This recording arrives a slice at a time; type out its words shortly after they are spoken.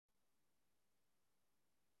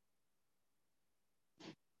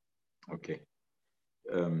Okay.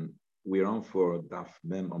 We're on for Daf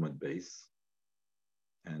Mem Omid Beis,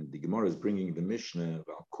 and the Gemara is bringing the Mishnah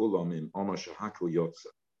Val Kulam in Omar Shahakel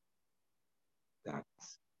Yotza, that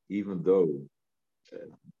even though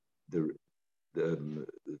the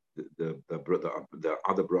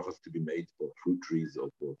other brachas to be made for fruit trees or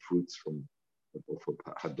for fruits from or for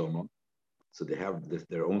Hadoma, so they have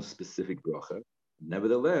their own specific bracha.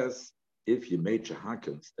 Nevertheless, if you made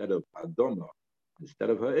Shahakel instead of Hadoma, instead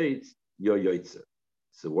of Ha'etz, you're Yotza.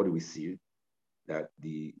 So what do we see? That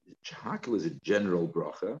the shahakel is a general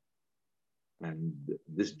bracha, and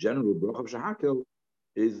this general bracha of shahakel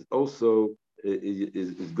is also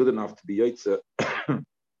is good enough to be yotze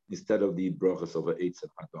instead of the brachas of eitz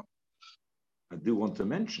and hadam. I do want to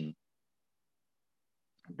mention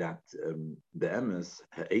that the emes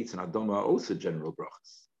eitz and hadam are also general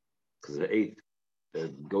brachas, because the eitz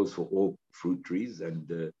goes for all fruit trees, and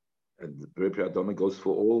the hadam goes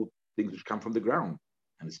for all things which come from the ground.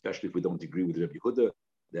 And especially if we don't agree with Rabbi Yehuda,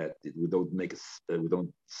 that we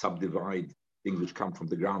don't subdivide things which come from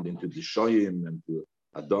the ground into Dishoyim and to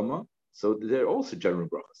Adama. So they're also general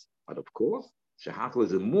brachas. But of course, Shahakel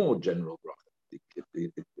is a more general bracha.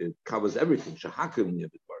 It covers everything. Shahakel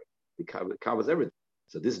it covers everything.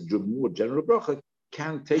 So this more general bracha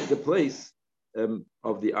can take the place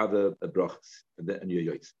of the other brachas and your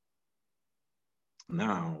yoitz.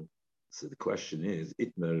 Now, so the question is,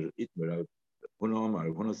 Itmer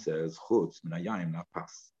Huna says chutz min hayayim not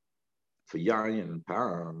pas. For yayin and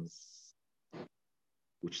pas,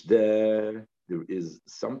 which there is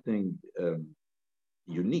something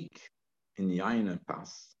unique in yayin and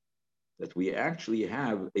pas, that we actually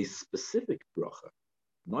have a specific bracha,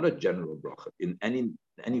 not a general bracha in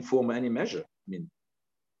any form or any measure. I mean,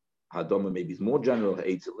 hadoma maybe is more general,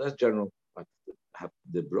 eitz less general, but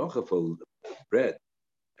the bracha for bread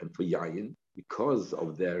and for yayin, because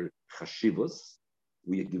of their chashivos,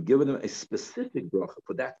 we've given them a specific bracha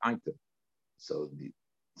for that item. So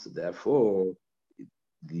therefore,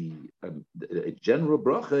 a general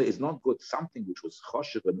bracha is not good. Something which was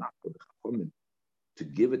chashiv enough for the chachamim to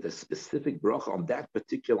give it a specific bracha on that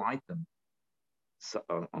particular item. So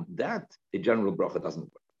on that, a general bracha doesn't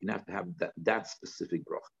work. You have to have that specific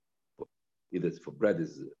bracha. Either it's for bread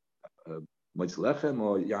is moitz lechem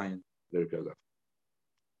or yayin very lechem.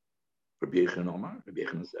 Rabbi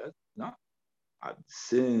Yechon said, no,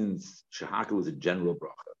 since shahakel is a general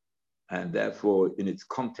bracha, and therefore in its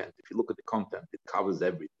content, if you look at the content, it covers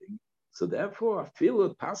everything. So therefore, I feel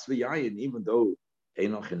it pas v'yayin, even though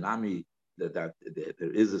enoch enami that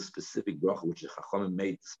there is a specific bracha which the chachamim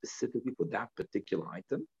made specifically for that particular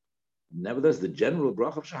item. Nevertheless, the general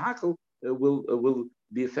bracha of shahakel will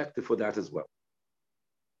be effective for that as well.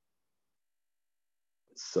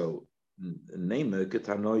 So.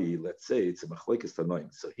 Let's say it's a machlekes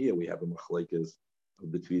tanoim. So here we have a machlekes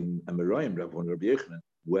between Amoraim, Rav and Rabbi Yochanan,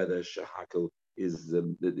 whether shahakel is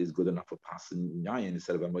good enough for passing yayin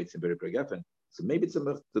instead of amoitz and beri. So maybe it's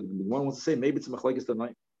one wants to say maybe it's a machlekes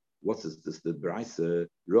tanoim. What's this? The brayse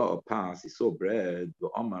raw pass. He saw bread, the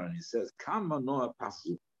Omar, and he says, "Kama noa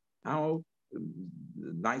pasu." How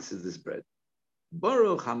nice is this bread?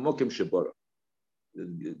 Baruch hamokim shebaruch.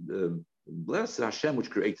 Bless Hashem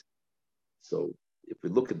which created. So if we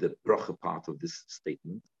look at the bracha part of this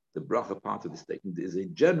statement, the bracha part of the statement is a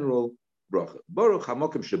general bracha. Baruch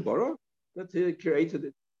hamokim shebara, that he created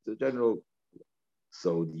it. It's a general.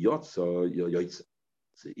 So yotza, your yotza.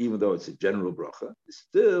 So even though it's a general bracha, it's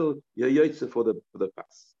still your yotza for the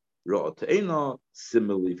pass. Ra'at te'ena,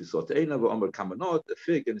 similarly, if you saw te'ena, v'omer kamanot, a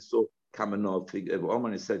fig, and he saw kamanot fig, v'omer,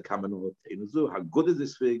 and he said kamanot te'ena, how good is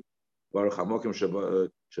this fig? Baruch hamokim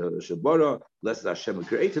shebara, blessed Hashem who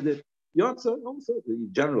created it. Yotza, also the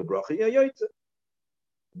general bracha, yeah, yotza.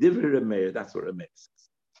 Divrei Remeir, that's what Remeir says.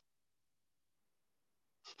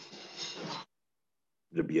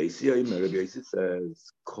 Rabbi Yossi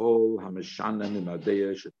says, Kol hameshana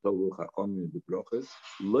mimadeya shetovu chachamim b'brachas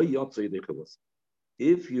lo yotza yedei chavos.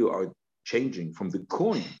 If you are changing from the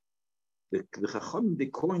coin, the chachamim, they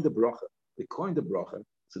coin the bracha,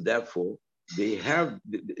 so therefore they have.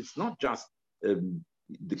 It's not just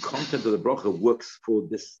the content of the bracha works for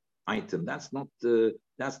this item. That's not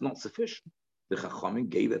sufficient. The Chachamim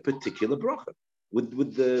gave a particular bracha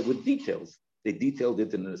with details. They detailed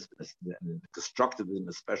it constructed it in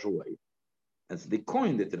a special way, and so they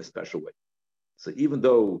coined it in a special way. So even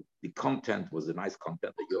though the content was a nice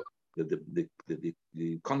content,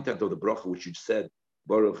 the content of the bracha which you said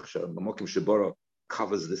Baruch Hamokim Shebara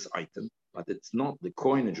covers this item, but it's not the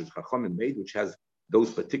coinage which Chachamim made, which has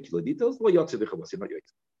those particular details.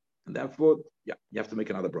 And therefore, yeah, you have to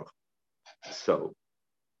make another bracha. So,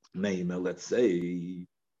 let's say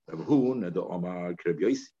Rabbi Huna the Omar Rabbi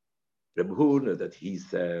Yossi. Rabbi Huna that he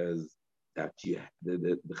says that the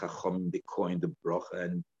Chacham they coined the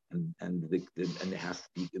bracha and it has to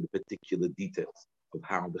be in the particular details of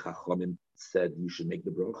how the Chachamim said you should make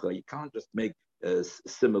the bracha. You can't just make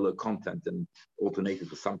similar content and alternate it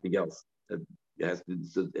for something else. It has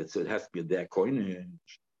to be their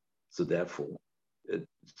coinage. So therefore,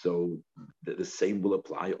 so the same will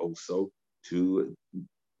apply also to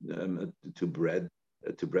bread,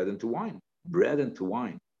 and to wine. Bread and to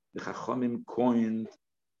wine. The Chachamim coined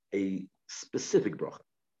a specific bracha,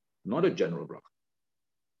 not a general bracha.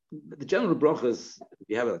 The general brachas, if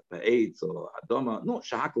you have a Pa'etz or Adama, no,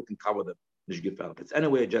 Shahakal can cover them. It's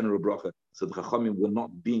anyway a general bracha, so the Chachamim were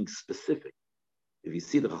not being specific. If you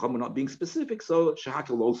see the Chachamim not being specific, so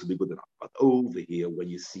Shahakal will also be good enough. But over here, when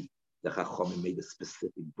you see the Chachamim made a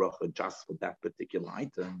specific bracha just for that particular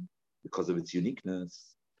item because of its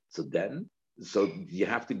uniqueness, so you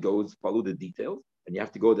have to go follow the details, and you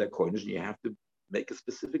have to go to that coinage, and you have to make a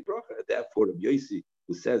specific bracha. Therefore, Rabbi Yossi,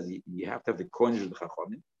 who says you have to have the coinage of the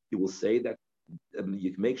Chachamim, he will say that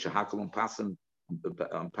you can make shahakal on pass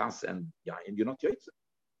and you're not yaitz.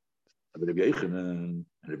 Rabbi Yochanan,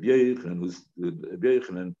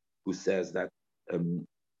 who says that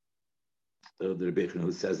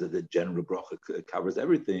the general bracha covers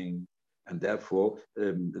everything, and therefore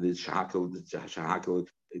the shahakal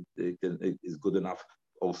is good enough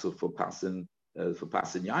also for passing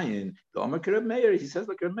yayin. The Omar Reb Meir, he says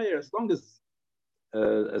like Reb Meir, as long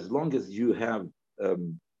as you have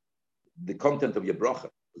the content of your bracha,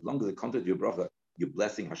 as long as the content of your bracha, you're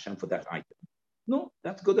blessing Hashem for that item. No,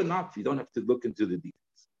 that's good enough. You don't have to look into the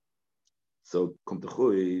details. So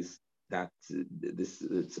Kumtachu is that this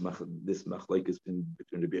machlekes between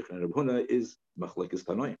Rabbi Yochanan and Rabbi Huna is machlekes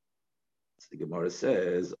tanoim. So the Gemara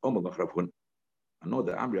says, Omer Rabbi Huna, I know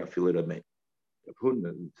that Amri Afil Rabbi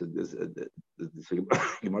Huna. The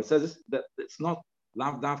Gemara says that it's not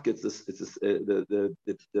lav dafka. It's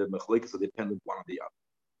the machlekes are dependent one on the other.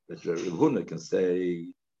 That Rabbi Huna can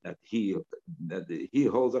say that he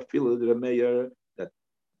holds a filet Rameir, that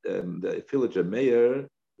the filet Rameir,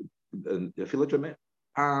 and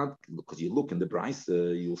because you look in the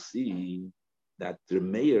Brisa, you'll see that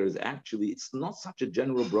Rameir is actually, it's not such a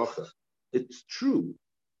general bracha. It's true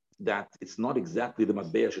that it's not exactly the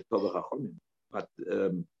Matbeya Shetov HaChachamim, but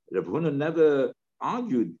Rabbi Huna never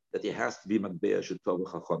argued that it has to be Matbeya Shetov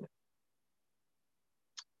HaChachamim.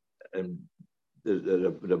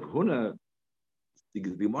 Rav Huna, the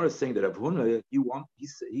Gemara is saying that Rav Huna,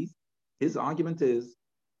 his argument is,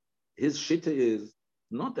 his shitta is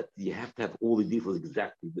not that you have to have all the details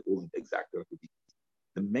exactly.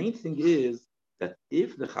 The main thing is that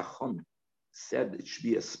if the Chacham said it should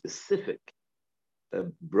be a specific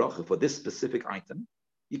bracha for this specific item,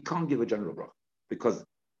 you can't give a general bracha, because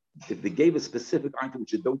if they gave a specific item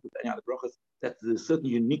which you don't put any other brachas, that's a certain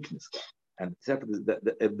uniqueness there. And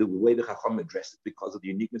the way the Chacham addressed it because of the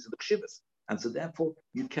uniqueness of the Kshivas. And so therefore,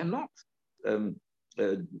 you cannot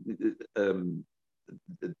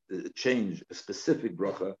change a specific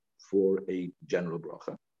bracha for a general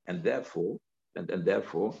bracha. And therefore,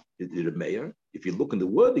 the Meir, if you look in the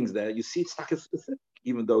wordings there, you see it's like a specific,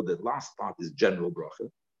 even though the last part is general bracha.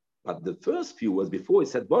 But the first few was before he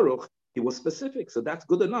said Baruch, he was specific. So that's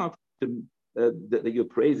good enough that you're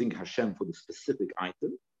praising Hashem for the specific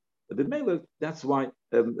item. The Mela, that's why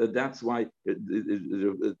even Rabbi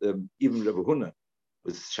Huna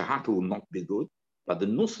was Shahakal will not be good, but the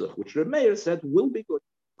Nusach, which Rabbi Meir said, will be good,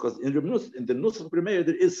 because in the Nusach of Rabbi Meir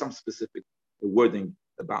there is some specific wording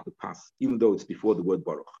about the pass, even though it's before the word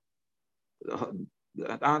Baruch.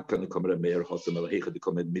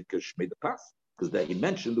 Because there he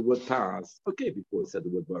mentioned the word pass, okay, before he said the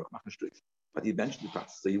word Baruch, but he mentioned the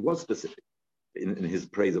pass, so he was specific in his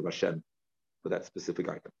praise of Hashem for that specific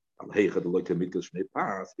item. If you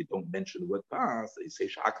don't mention the word pass, you say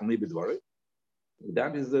Sha'akal mi b'dvarim.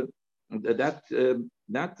 That is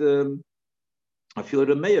I feel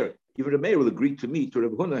the mayor. Even the mayor will agree to me to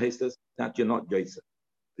Rabbi Huna. He says that you're not Yosef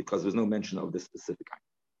because there's no mention of this specific item.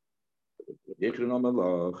 Rabbi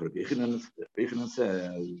Yochanan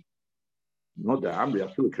says, "Not the Amri. I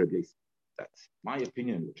feel Rabbi Yosef. That's my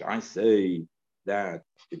opinion, which I say that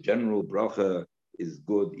the general bracha is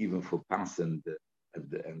good even for pass and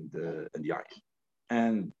yayin.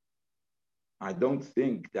 And I don't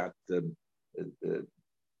think that the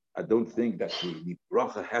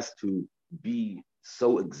bracha has to be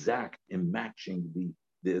so exact in matching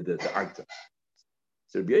the item.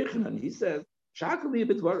 So Rabbi Yochanan, he says,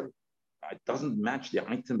 it doesn't match the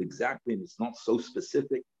item exactly, and it's not so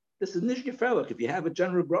specific. This is nish gefelach. If you have a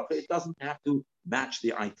general bracha, it doesn't have to match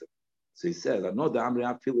the item. So he says, I know the Amri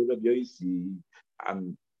Afilu Rabbi Yossi,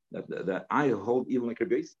 that I hold even like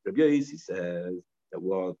Rabbi Yossi. Rabbi Yossi says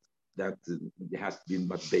that it has to be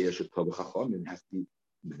Matbeya Shetov Chacham, it has to be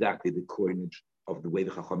exactly the coinage of the way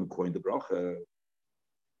the Chacham coined the bracha.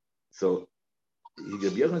 So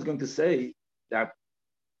Rabbi Yochanan is going to say that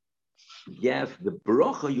yes, the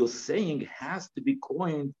bracha you're saying has to be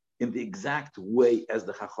coined in the exact way as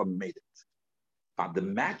the Chacham made it. But the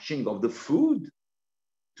matching of the food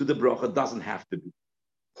to the bracha doesn't have to be.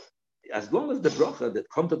 As long as the bracha, the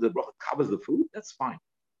content of the bracha covers the food, that's fine.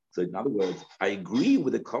 So in other words, I agree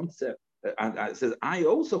with the concept, and it says I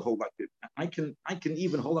also hold like I can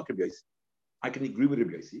even hold like Rabbi Yossi. I can agree with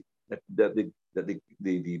Rabbi Yossi that the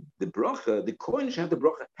bracha, the coinage of the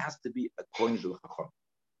bracha has to be a coinage of the Chacham,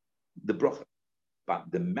 the bracha. But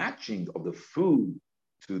the matching of the food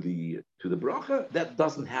to the bracha, that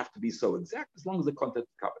doesn't have to be so exact as long as the content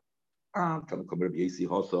is covered. Because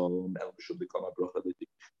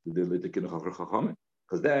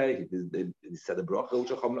there he said the bracha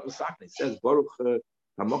which he says Baruch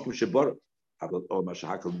Hamokim Shebaruch Aval Omar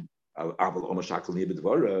Shakal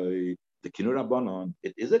Nibidvara the Kinur Rabbanon.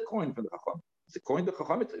 It is a coin from the Chacham. It's a coin the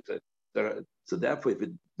Chacham. So therefore, if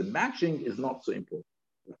the matching is not so important.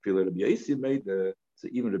 I feel that Rabbi Yossi made so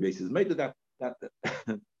even Rabbi Yossi has made that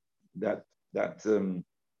that's a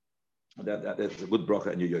good bracha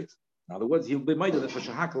and your yotz. In other words, he'll be made that for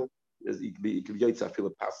shahakal is it could be yotz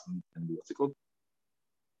afil pass and what's it called? It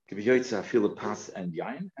could be yotz afil pass and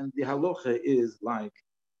yain, and the halacha is like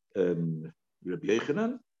Rabbi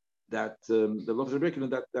Yochanan that the halacha of Rabbi Yochanan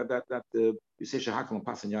that you say shahakal and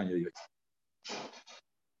pass and yain your yotz.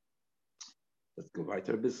 Let's go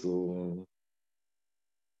weiter a bisschen.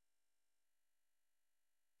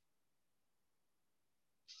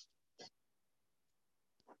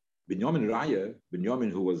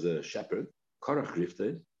 Binyamin, who was a shepherd, Korach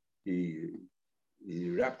lifted, he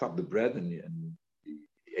wrapped up the bread and he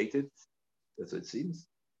ate it. That's what it seems.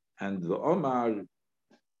 And the Omar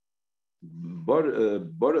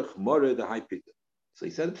Baruch More the high pit. So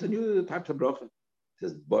he said it's a new type of bracha. He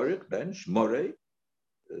says Baruch bench More,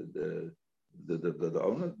 the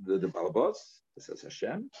owner, the balabas. It says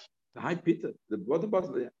Hashem, the high pit, the what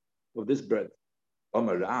about of this bread?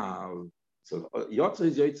 Omar Rav. So Yotze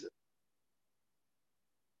is Yotze.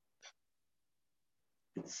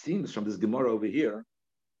 It seems from this Gemara over here,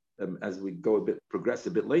 as we progress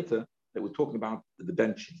a bit later, that we're talking about the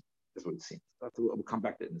benching. That's what it seems. We'll come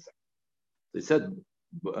back to it in a second. So he said,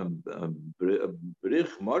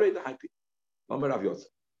 "Berich Morei the Haipi, Omer Rav Yotze."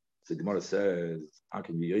 So the Gemara says, "How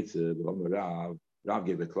can you Yotze? Omer Rav. Rav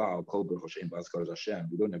gave a cloud. Kol Baruch Hashem Ba'askar Hashem.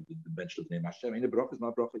 We don't have the bench of the name Hashem. In the Baruch is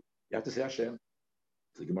not Baruch. You have to say Hashem."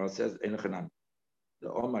 So the Gemara says, "Ein Chanan."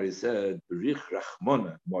 The Omar he said, "Berich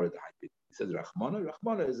Rachmona Morei the Haipi." He said, "Rachmona.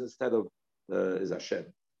 Rachmona is instead of is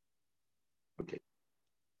Hashem." Okay.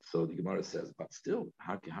 So the Gemara says, but still,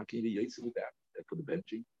 how can you be Yotze with that? For the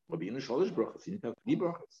benching? Or be in the Sholish brachas. You need to have 3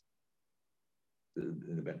 brachas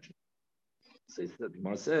in the benching. So the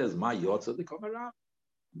Gemara says, my Yotze the Kamara.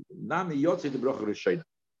 Nami Yotze the bracha Rishayna.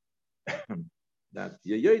 That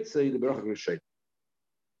your Yotze the bracha Rishayna.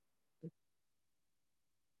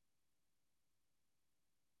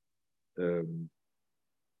 So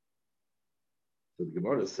the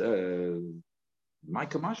Gemara says, my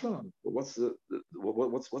Kamashmalan. What's the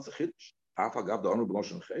chiddush? Afagav the honor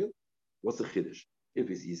b'loshen chayil. What's the chiddush? If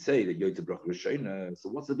you say that Yotze bracha Rishayna, so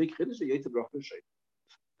what's the big chiddush? The Yotze bracha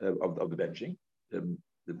Rishayna of the benching.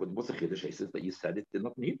 What's the chiddush? He says that you said it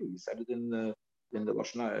not in Hebrew. You said it in the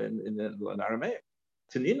Lashon in Aramaic.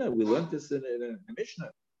 Tanina, we learned this in a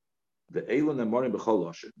Mishnah. The Eilon and Morim b'chol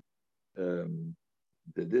Lashon.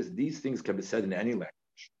 These things can be said in any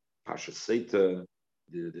language. Pasha Seita,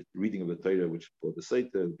 the reading of the Torah, which for the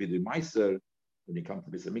Seita, Bidui Meiser, when you come to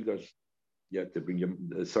Beis Hamikdash, you have to bring your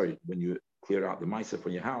when you clear out the Meiser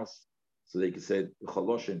from your house, so they can say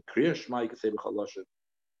B'chaloshin, Kriya Shema, you can say B'chaloshin,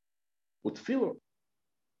 Utfilo,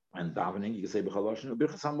 and davening, you can say B'chaloshin,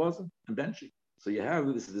 Birchas Hamazon, and benching. So you have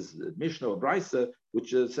this Mishnah or Brisa,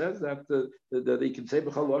 which says that they can say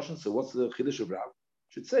B'chaloshin. So what's the Chiddush of Rav?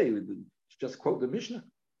 Should say, just quote the Mishnah.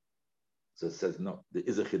 So it says, no, there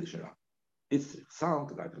is a Chiddush in Rav. It's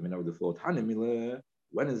sound, like I mean, I would have thought,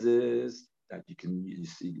 when is this? That you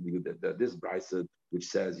see that this Brisa, which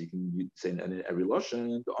says you can say in every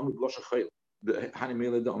Lashon, the Amr B'Lashon Chayil. The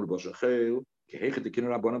Hanimila, the Amr B'Lashon Chayil, Kehechet the Kinur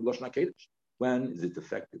Rabbanan B'Lashon HaKedesh. When is it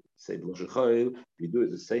effective? Say B'Lashon Chayil, if you do it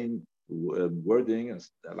the same wording, and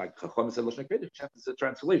like Chacham said B'Lashon HaKedesh, it's a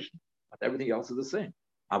translation, but everything else is the same.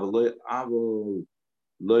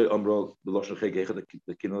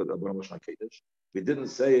 We didn't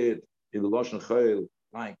say it in the Lashon Chayil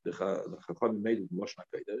like the Chacham made it Lashon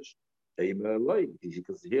HaKodesh,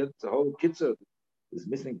 because here the whole kitzur is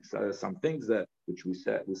missing some things that which we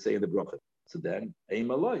say in the bracha. So then aim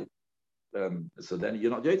aloi. So then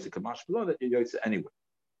you're not yotze kamash below that you're yotze anyway.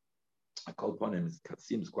 I call upon him. It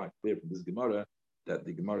seems quite clear from this Gemara that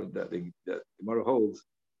the Gemara holds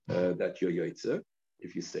that you're yotze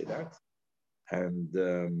if you say that.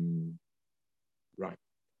 And right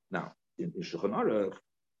now in Shulchan Aruch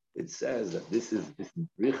it says that this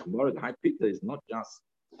brich morad high pita is not just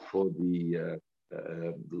for the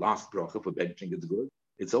last bracha for benching. It's good.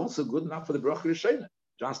 It's also good enough for the bracha rishona.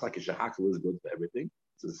 Just like a shahakal is good for everything.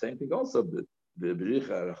 So the same thing also. The brich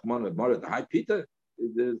rachman morad high pita.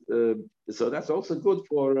 So that's also good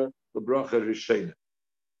for the bracha rishona.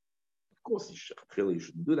 Of course, you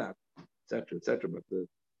shouldn't do that, etc., etc. But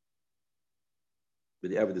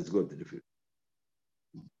the evidence is good. If you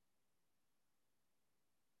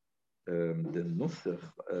the nusach,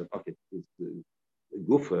 okay, the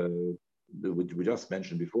gufa, which we just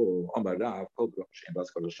mentioned before, Amar Rav, Kol Brach Shem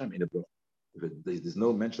Bas Kol Hashem in a brach. If there's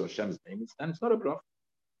no mention of Hashem's name, then it's not a brach.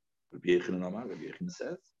 Rabbi Yechon Amar, Rabbi Yechon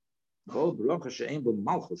says, Kol Brach Shem Bo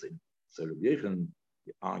Malchus in. So Rabbi Yechon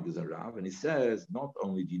argues on Rav, and he says, not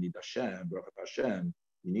only do you need Hashem, Brachat Hashem,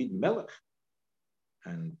 you need Melech.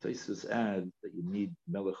 And Tosfos adds that you need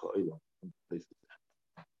Melech Ha'olam.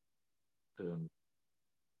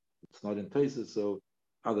 It's not in Tosfos, so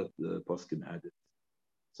other poskim add it.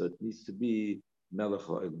 So it needs to be Melech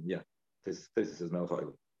Ha'olam. Yeah, Tosfos says Melech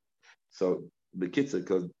Ha'olam. So the kids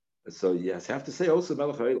so yes, have to say also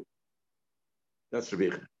Melech Ha'olam. That's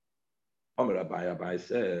Rabbi Yechon. Omer Abai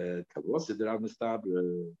said, Kavosid Rav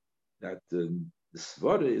Mistaber, that the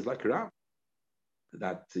Svara is like Rav.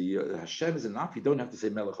 That Hashem is enough, you don't have to say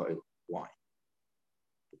Melech Ha'olam. Why?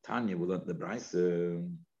 Tanya will learn the Brisa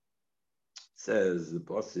says the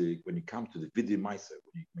Pasuk, when you come to the Vidya Meiser,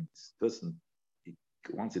 when this person,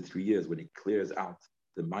 once in 3 years, when he clears out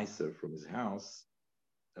the Meiser from his house,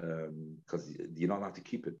 because you're not allowed to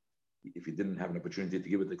keep it. If you didn't have an opportunity to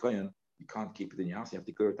give it to Kohen, you can't keep it in your house. You have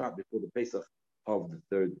to clear it out before the Pesach of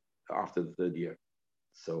after the third year.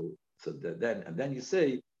 So then you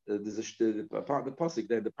say there's a part of the pasuk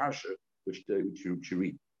there, the parsha, which you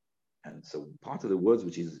read, and so part of the words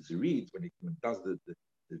which he reads when he does the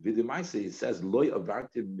Vidya Ma'aseh, it says loy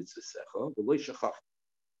avartim mitzvasecha, loy shachach.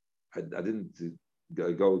 I didn't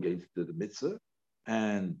go against the mitzvah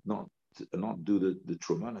and not do the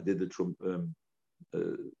truma. I did the truma.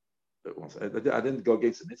 I didn't go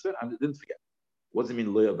against the mitzvah and I didn't forget. What does it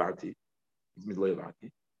mean, loy avarti? It means loy avarti.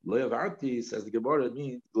 Loy avarti, says the Gemara, it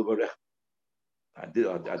means glovarech. I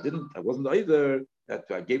wasn't either that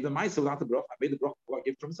I gave the ma'aseh without the bracha. I made the bracha before I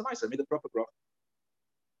gave from the ma'aseh. I made the proper bracha.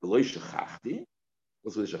 The loy shachachti.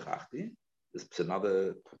 What's loy shachachti? This is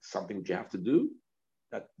another something which you have to do.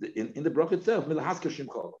 That in the bracha itself, milahas kashim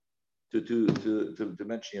kol, to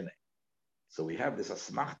mention your name. So we have this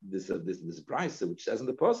asmach, this brisa which says in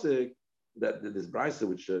the pasuk that this brisa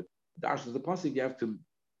which dashes the pasuk, you have to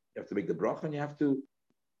make the bracha and you have to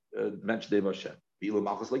mention the name of Hashem. Bilu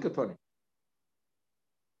malchus lekatoni.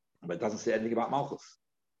 But it doesn't say anything about malchus.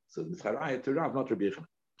 So the Tzarayah to Rav, not Rabbi Yechon.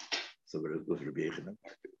 So it was Rabbi Yechon.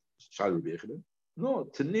 Shal Rabbi Yechon. No,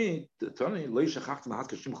 to me, lo yishachach mahas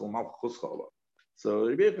kashim chol malchus chala. So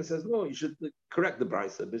Rabbi Yechon says, no, you should correct the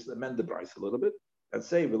brisa, amend the brisa a little bit, and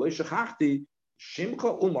say lo yishachachti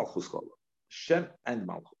shimcha u'malchus chala, Shem and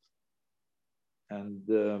malchus. And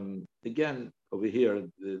again, over here,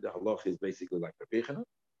 the halach is basically like Rabbi Yechon,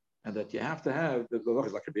 and that you have to have the halach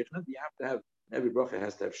is like Rabbi Yechon. You have to have every bracha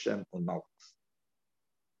has to have Shem and malchus.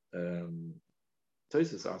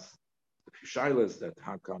 Tosfos asks a few shilas that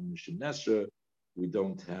how come Shem Nesra we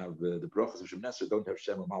don't have the brachas of Shem Nesra don't have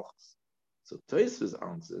Shem and malchus. So Tosfos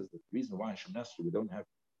answers that the reason why in Shem Nesra we don't have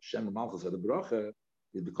Shem and malchus at the bracha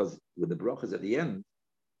is because when the bracha is at the end,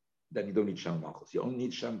 then you don't need Shem and malchus. You only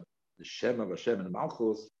need Shem, the Shem of Hashem and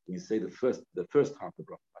malchus when you say the first half of the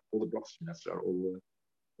bracha. Like all the brachas of Shem Nesra are all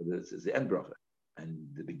is the end bracha,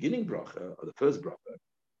 and the beginning bracha or the first bracha.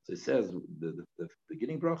 So it says the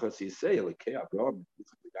beginning bracha. So you say Elokei Avraham.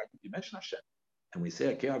 You mention Hashem, and we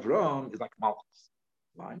say Elokei Avraham is like malchus.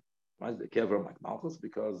 Why? Why is the Elokei Avraham like malchus?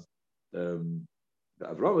 Because the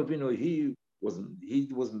Avraham Avinu he was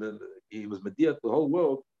Mediyah the whole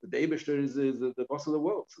world. The Eibishter is the boss of the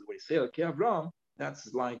world. So when you say Elokei Avraham,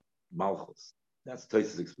 that's like malchus. That's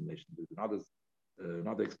Tosfos' explanation. There's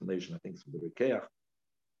another explanation I think from the Rekeach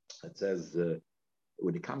that says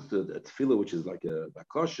when it comes to the tefillah, which is like a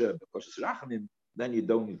bakosha rachamim, then you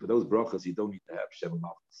don't need for those brachas. You don't need to have Shem and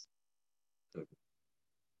malchus. So,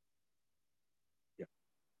 yeah.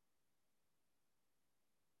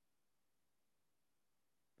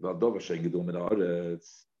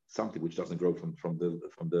 It's something which doesn't grow from the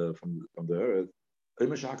earth.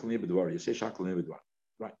 You say shakal nebedvar.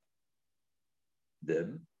 Right.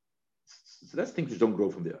 Then, so that's things which don't grow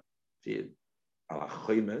from the earth. See,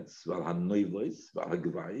 chometz,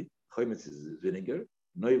 chometz is vinegar.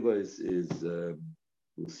 Noivos is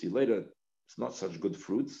we'll see later. It's not such good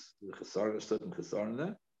fruits. Certain chesaron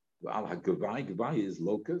there. Gavai is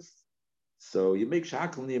locust. So you make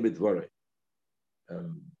shakal nebedvar.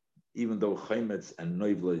 Even though chometz and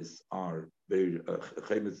noivos are very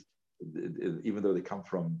chometz, even though they come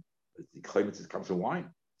from chometz comes from wine,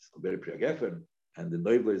 it's very priagefen, and the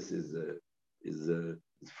noivos is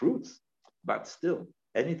fruits, but still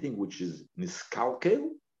anything which is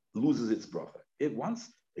niskalkel loses its bracha. It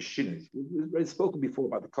once a shinui. We've already spoken before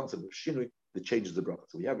about the concept of shinui that changes the bracha.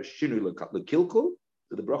 So we have a shinui lekilkul,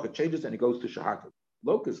 so the bracha changes and it goes to shahakal.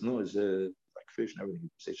 Locust, no, is like fish and everything. You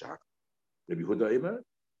say shahakal. Rabbi Huda Eimer,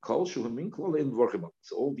 Kol Shuhamin Klala in Vorchimah.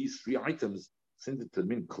 So all these three items, since it's a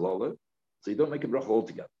min klala, so you don't make a bracha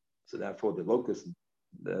altogether. So therefore, the locust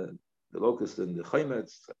and the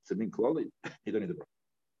chometz, it's a min klala. You don't need the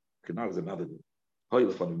bracha. Now is another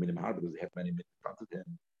hoyle from the minim har because they have many min in front of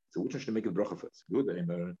him. So which one should you make a bracha first? Huda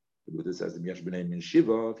Eimer, the Buddha says the Miyash b'nei min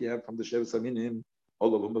shiva. If you have from the shiva saminim,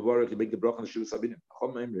 all of them you make the bracha on the shiva saminim.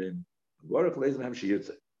 Chom Eimerim, Baruch leizem hem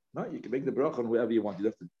sheyirtzeh. No, you can make the bracha on whoever you want. You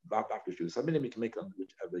don't have to after shoes. Some minimum you can make on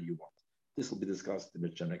whichever you want. This will be discussed in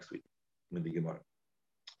Mishnah next week in the Gemara.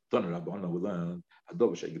 Tana Rabbana will learn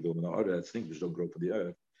Hadov Sheigedom in the earth. Things which don't grow for the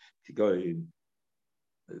earth. Kigoyin,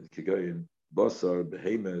 Basar,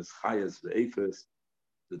 Behemoth, Chayas, Be'efes,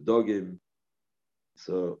 the dogim.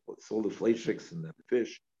 So it's all the fleishiks and the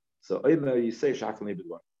fish. So Omer, you say Shakal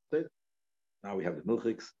Nebedvar. Now we have the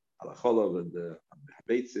milchiks, Alacholov and the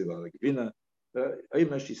Habeitzim, Alagvina.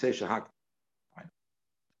 She says shahak.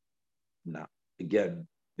 Now, again,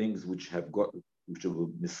 things which have got which will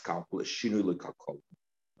miscalculate shinu lekakol,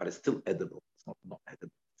 but it's still edible. It's not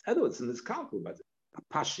edible. It's edible. It's in this calcul, but a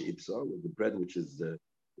pashi ipsa with the bread which is a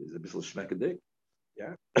bit shmekadik.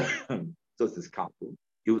 Yeah. So it's this calcul.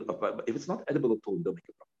 But if it's not edible at all, you don't make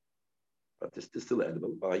it wrong. But it's still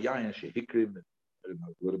edible. But yayin shehikrim, a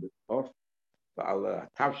little bit off. But al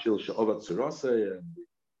tavshil she'ovat surasa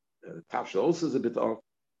and tafshil also is a bit off.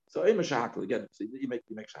 So Eimer shahakal again. So you make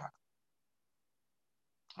shahakal.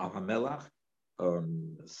 Al hamelach,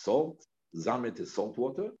 salt. Zamit is salt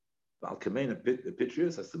water. Al kamein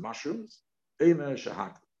pitrius, that's the mushrooms. Eimer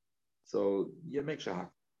shahakal. So you make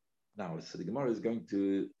shahakal. Now, so the Gemara is going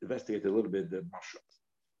to investigate a little bit the mushrooms.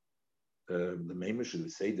 The Meimer, should we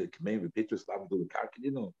say the kamein pitrius lavdul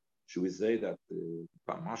karka? Should we say that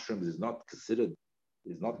mushrooms is not considered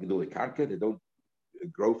gedul karka? They don't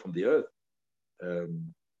grow from the earth.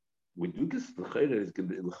 We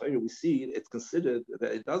see it's considered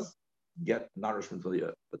that it does get nourishment from the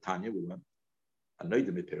earth. But Tanya, we went. I know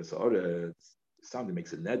the Peres somebody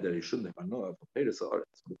makes a net that you shouldn't have known for Peres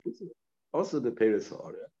also the Peres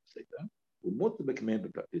say that.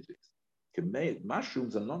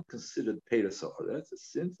 Mushrooms are not considered Peres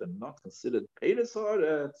since they're not considered Peres,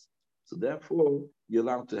 so therefore you're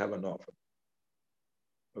allowed to have an offer.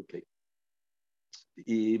 Okay.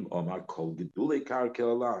 Everything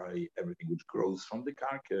which grows from the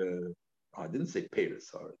karka. I didn't say peres,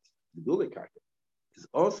 the karka is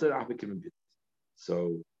also afikim.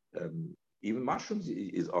 So even mushrooms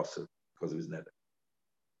is also because of his nether.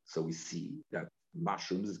 So we see that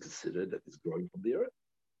mushrooms is considered that it's growing from the earth.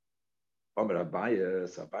 Abaya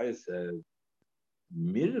says,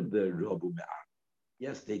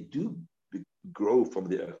 yes, they do grow from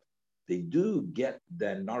the earth. They do get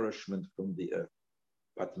their nourishment from the earth.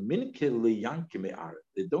 But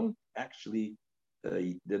they don't actually,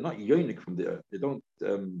 they're not yonik from the earth. They don't,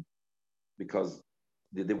 because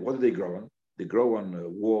what do they grow on? They grow on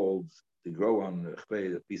walls, they grow on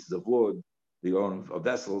pieces of wood, they grow on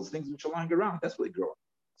vessels, things which are lying around. That's what they grow on.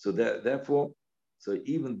 So therefore, so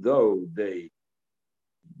even though the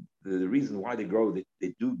reason why they grow, they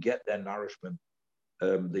do get their nourishment.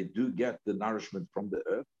 They do get the nourishment from the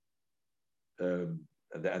earth.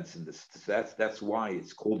 That's why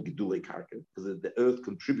it's called Gedulei Karka, because the earth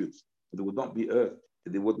contributes. If there would not be earth,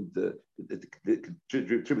 they wouldn't it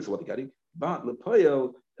contributes to what they're getting. But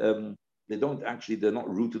Lepoyo, they're not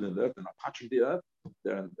rooted in the earth, they're not touching the earth,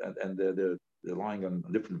 they're lying on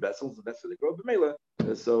different vessels, and that's where they grow.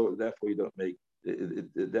 So therefore you don't make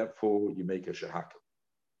therefore you make a shahaka.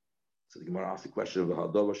 So the Gemara asks the question of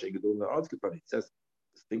Hadova Shegedul Artzkipani. It says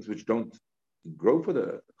things which don't grow for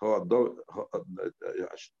the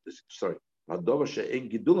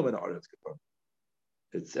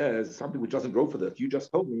it says something which doesn't grow for the earth. You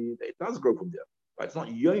just told me that it does grow from the earth. But it's not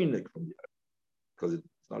yoinik from the earth because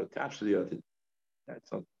it's not attached to the earth.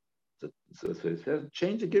 It's not. So it says,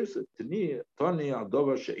 change the girsa. To me, Tani al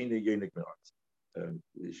dover she'ina yoinik min arts.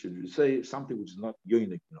 You should say something which is not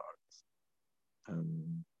yoinik min arts.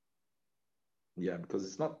 Yeah, because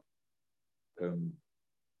it's not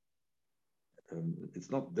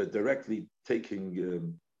directly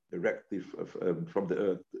taking directly from the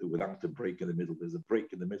earth without a break in the middle. There's a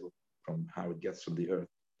break in the middle from how it gets from the earth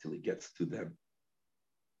till it gets to them.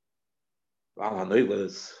 What's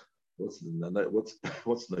noilas? What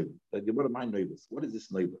are my noilas? What is this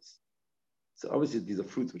noilas? So obviously these are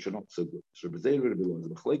fruits which are not so good. So these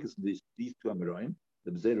two Amoraim,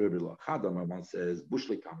 the Bezeir Rebbe Chadam, one says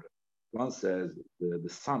Bushle Kamra. One says the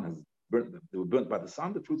sun has burnt them. They were burnt by the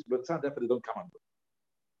sun, the fruits burnt by the sun, therefore they don't come under.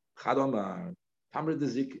 Chadam Tamra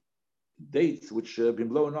Dezik, dates which have been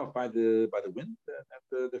blown off by the wind,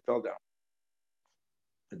 and they fell down.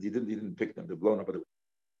 And he didn't pick them, they're blown up by the wind.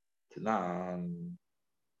 Tanan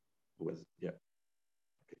was okay.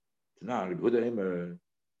 Tanan Rebbe Huda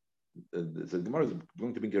the Gemara is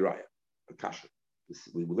going to be Geraya, a kasha.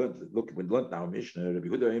 We learned now Mishnah, Rabbi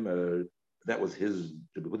Huda that was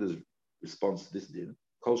Rabbi Huda's response to this din.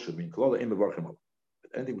 Kol should mean Klola Eim Mevarchem Allah.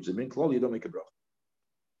 But anything which is mean Klola, you don't make a bracha.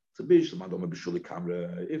 So Bish Lamad Bishuli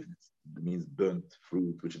Kamra, if it means burnt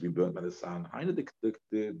fruit which has been burnt by the sun, Haina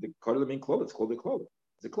the Klola mean Klola, it's called a Klola.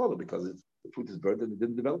 It's a Klola because the fruit is burnt and it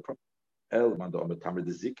didn't develop properly. El Mandom Tamra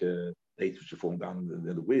the Zika, dates which are falling down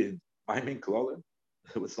in the wind, I mean Klola.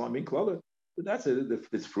 It's not mean Klola. But that's it.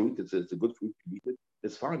 It's fruit. It's a good fruit. You eat it.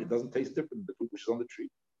 It's fine. It doesn't taste different than the fruit which is on the tree.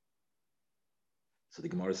 So the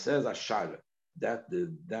Gemara says Ashara that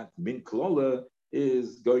min klola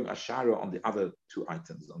is going Ashara on the other two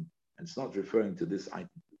items, and it's not referring to this item.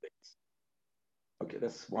 Okay,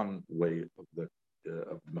 that's one way of the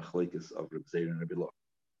machlekes of Reb Zeir and Reb Ilah.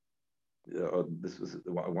 This was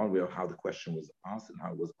one way of how the question was asked and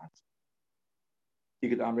how it was answered. You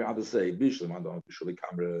could either say if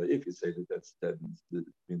you say that's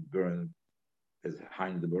been burned as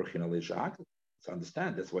Hein the Burchin Ali Shahak, so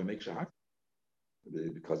understand that's why I make Shahak.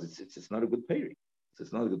 Because it's not a good peri. So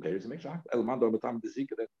it's not a good peri to make Shahak. El Mando Batam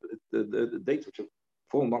Dezika, the dates which have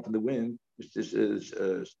fallen off in the wind, which is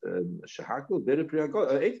Shahak, very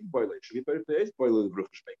priago, 8 boiler. It should be very 8 boiler of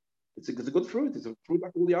Bruchshmek. It's a good fruit. It's a fruit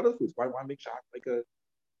like all the other fruits. Why make Shahak like a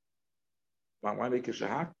why make a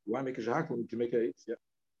shahak? Why make a shahak when you can make a eitz? Yeah.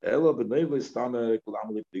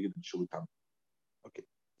 Okay.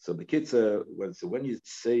 So the kids when you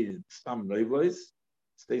say stam noivlois,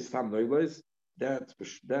 stay stam noivlois,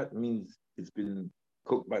 that means it's been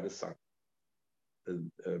cooked by the sun.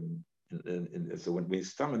 And so when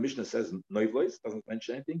stam Mishnah says noivlois, doesn't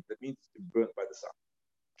mention anything, that means it's been burnt by the sun.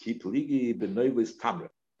 Keep ligi benoivlois tamra.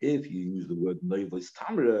 If you use the word noivlois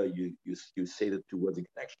tamra, you say the two words in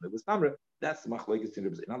connection. Noivlois tamra. That's the machlekes in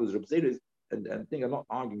Reb Zeir. In other words, Reb Zeir is, and thing I'm not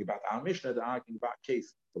arguing about our Mishnah, they're arguing about a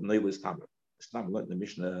case of Neilus Tamar. It's not learned in the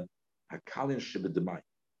Mishnah, Hakalin Shibid Demai.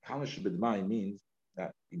 Kalin Shibid Demai means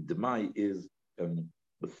that Demai is,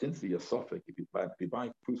 but since the Yasofik, if you buy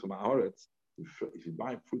fruit from Amoretz, if you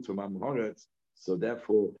buy fruit from Amoretz, so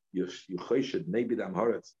therefore you choshid, maybe the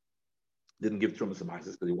Amoretz didn't give Trumas and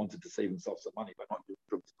Mises because he wanted to save himself some money by not giving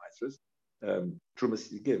Trumas and Mises. Trumas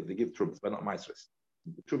they give Trumas, but not Mises.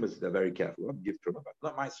 Trumas, they're very careful. Don't give Truma, but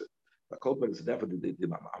not Meiser. But Kolper, so therefore, the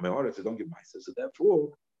Amoretz, they don't give Meiser. So therefore,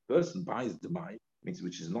 person buys the Mai, means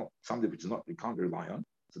which is not something which is not, we can't rely on.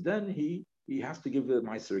 So then he has to give the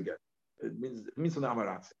Meiser again. It means from the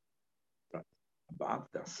Amoretz. Right. But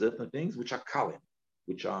there are certain things which are Kalim,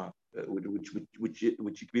 which are which you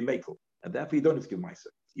can be makel. And therefore you don't have to give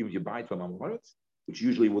Meiser. Even if you buy it from Amoretz, which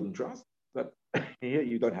usually you wouldn't trust, but here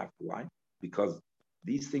you don't have to lie because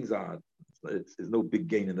these things are, there's no big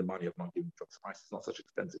gain in the money of not giving trucks. It's not such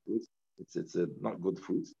expensive fruits. It's not good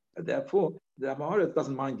fruits, and therefore the Amoretz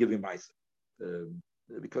doesn't mind giving mice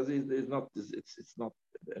because it's not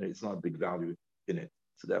a big value in it.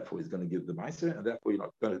 So therefore he's going to give the miser, and therefore you're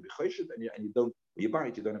not going to be choshed, and you don't, when you buy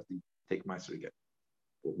it, you don't have to take miser again.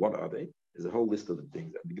 But what are they? There's a whole list of the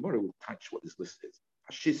things, and the Gemara will touch what this list is.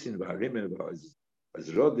 Hashisin, v'harimin,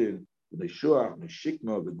 v'azrodin, v'neishuach,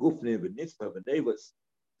 v'neshikma, v'gufni, v'nitzpa,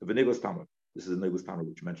 v'nevas tamar. This is the nevas tamar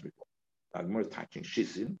which you mentioned before. The Gemara is touching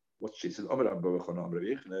shisin. What's shisin?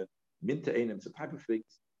 It's a type of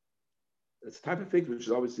figs. It's a type of figs which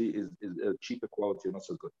obviously is a cheaper quality and not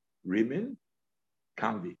so good. Rimin,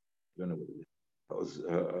 Kambi. You don't know what it is.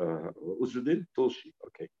 Uzrudin, Tulshi.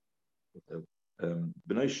 Okay.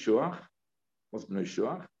 B'nai Shuach. What's B'nai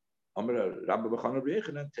Shuach? Amar Rabba B'chana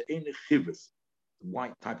B'yechana Te'ene Chivas.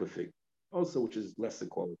 White type of fig. Also, which is lesser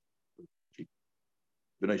quality. Cheap.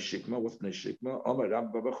 B'nai Shikma, what's B'nai Shikma? Omar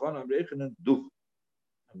Rab Babachon Amreichenen Duf.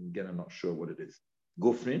 Again, I'm not sure what it is.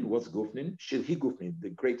 Gufnin, what's Gufnin? Shilhi Gufnin, the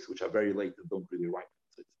grapes which are very late and don't really ripen.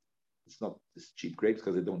 So it's not just cheap grapes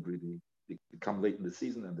because they come late in the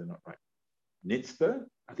season and they're not ripe. Nitzpe,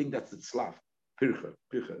 I think that's the Slav. Pircha.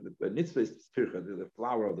 The Nitzpe is Pircha, the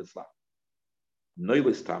flower of the Slav.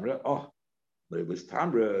 Noilis Tamra, Noilis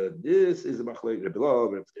Tamra, this is a Machlek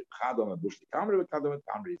Rebelov, Chadam and Bushli Tamra, Chadam and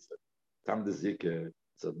Tamri. Tam the Zik.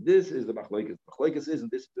 So this is the Machlekes. Machlekes is, and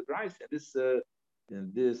this is the rice, and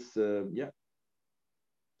this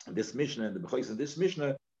Mishnah, and the Machlekes in this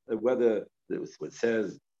Mishnah, whether it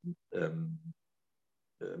says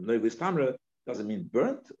Noilis Tamra, does it mean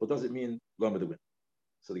burnt or does it mean Lama the wind?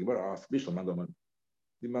 So the Gemara asks, Bishlam Mandaman,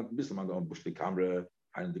 Bushli Kamra,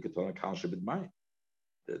 and the Ketona Kal Shabbat Mai.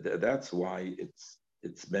 That's why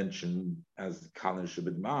it's mentioned as Kalan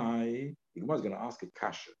Shabbat Mai. The Gemara is going to ask a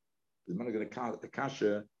kasha. The Gemara is going to call it a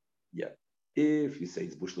kasha. Yeah, if you say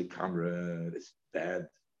it's Bushli Kamra, it's bad.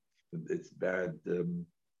 It's bad.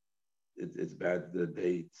 It's bad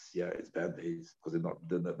dates. Yeah, it's bad dates because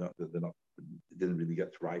they're not. It didn't really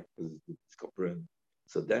get ripe because it's got burned.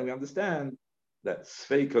 So then we understand that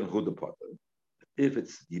Sveikon Huda Potter. If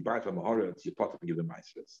it's you buy from a horror, it's your potter to give the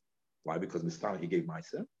Meisers. Why? Because Mistana he gave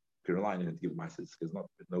Meiser. Caroline didn't give Meisers because no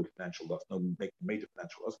financial loss, no major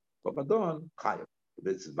financial loss. But Madon, Chayav. If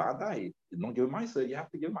it's Vadai, you don't give Meiser, you have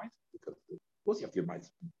to give Meiser. Because of course you have to give Meiser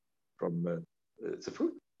from it's a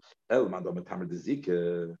fruit. El Madon Tamer de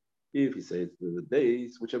Zika, if he says the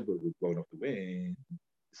days, whichever was blown off the wind.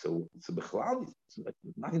 So it's a Bechlal, it's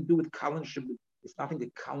nothing to do with Kalan Shabbat. It's nothing to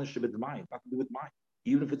Kalan Shabbat Mai, nothing to do with Mai.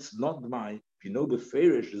 Even if it's not Mai, if you know the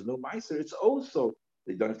Farish, there's no Meiser, it's also,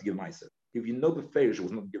 they don't have to give Meiser. If you know the Farish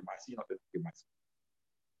was not to give Meiser, you're not going to give Meiser.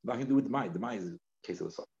 Nothing to do with Mai. The Mai is a case of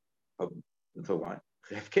the song. So why?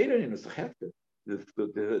 The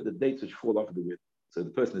dates which fall off of the wind. So the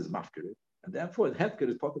person is mafkir, and therefore the hefker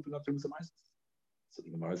is part of the Meiser. So the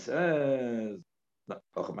Gemara says,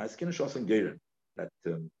 that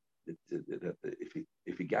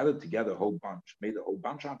if you gather together a whole bunch, made a whole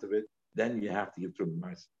bunch out of it, then you have to give Truma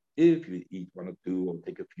Meiser. If you eat one or two or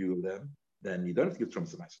take a few of them, then you don't have to give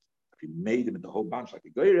Truma Meiser. If you made them in the whole bunch like a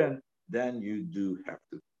Goyren, then you do have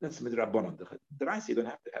to. That's midrabanan. The rice you don't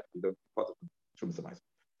have to have. You don't part of Truma Meiser.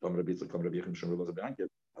 Come Rabbi Yitzchak, come Rabbi Yechim, Shmuel Loza Beranket.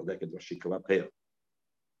 I'll make it Vashikava Peah.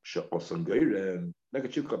 She'oson Goyren. Like a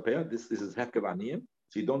Chukva Peah. This is Hekav Aniyim.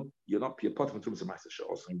 So you're not part of Truma Meiser.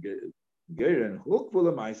 She'oson Goyren. Hook for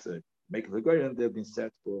the Meiser. Making the Goyren, they've been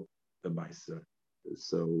set for the Meiser.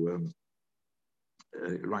 So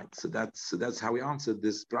right, so that's how we answered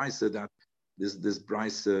this brisa, that this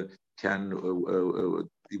brisa can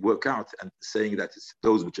work out, and saying that it's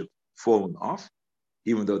those which have fallen off,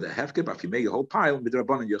 even though they're hefker. But if you make a whole pile,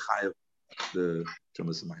 midrabanan you're chayav the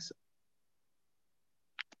Trumas Meiser.